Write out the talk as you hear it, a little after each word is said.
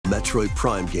Metroid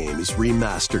Prime game is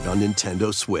remastered on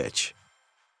Nintendo Switch.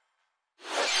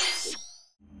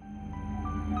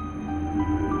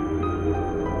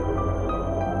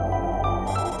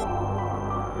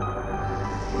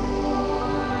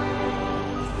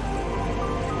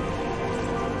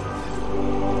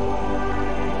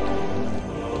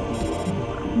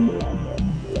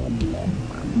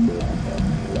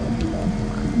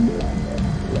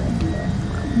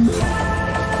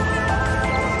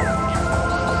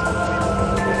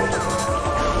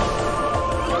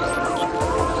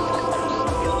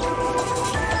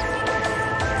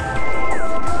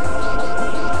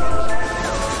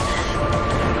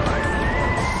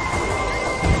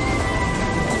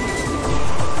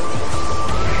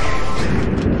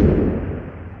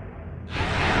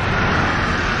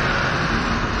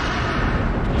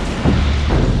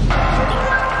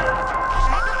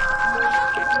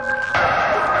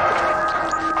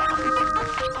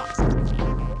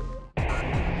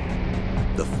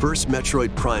 The first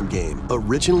Metroid Prime game,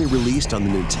 originally released on the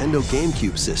Nintendo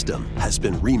GameCube system, has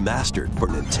been remastered for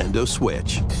Nintendo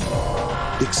Switch.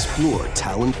 Explore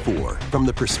Talon 4 from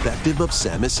the perspective of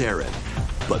Samus Aran.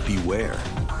 But beware,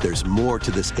 there's more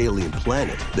to this alien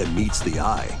planet than meets the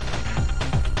eye.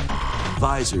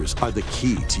 Visors are the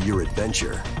key to your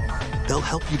adventure. They'll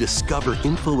help you discover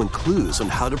info and clues on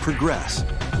how to progress.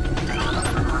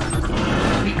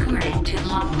 Recording to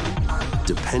model.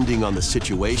 Depending on the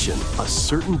situation, a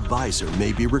certain visor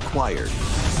may be required.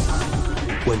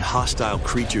 When hostile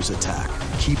creatures attack,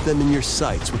 keep them in your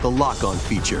sights with the lock-on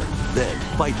feature. Then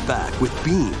fight back with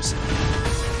beams,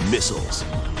 missiles,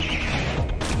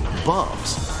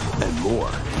 bombs, and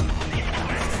more.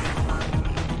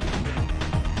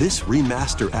 This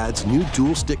remaster adds new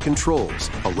dual-stick controls,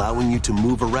 allowing you to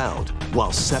move around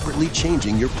while separately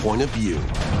changing your point of view.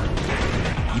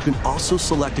 You can also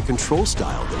select a control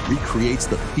style that recreates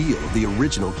the feel of the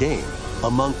original game,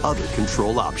 among other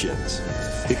control options.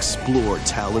 Explore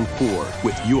Talon 4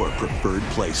 with your preferred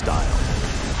playstyle.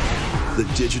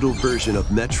 The digital version of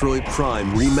Metroid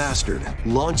Prime Remastered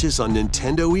launches on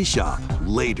Nintendo eShop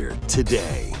later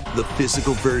today. The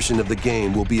physical version of the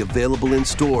game will be available in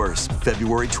stores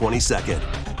February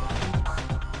 22nd.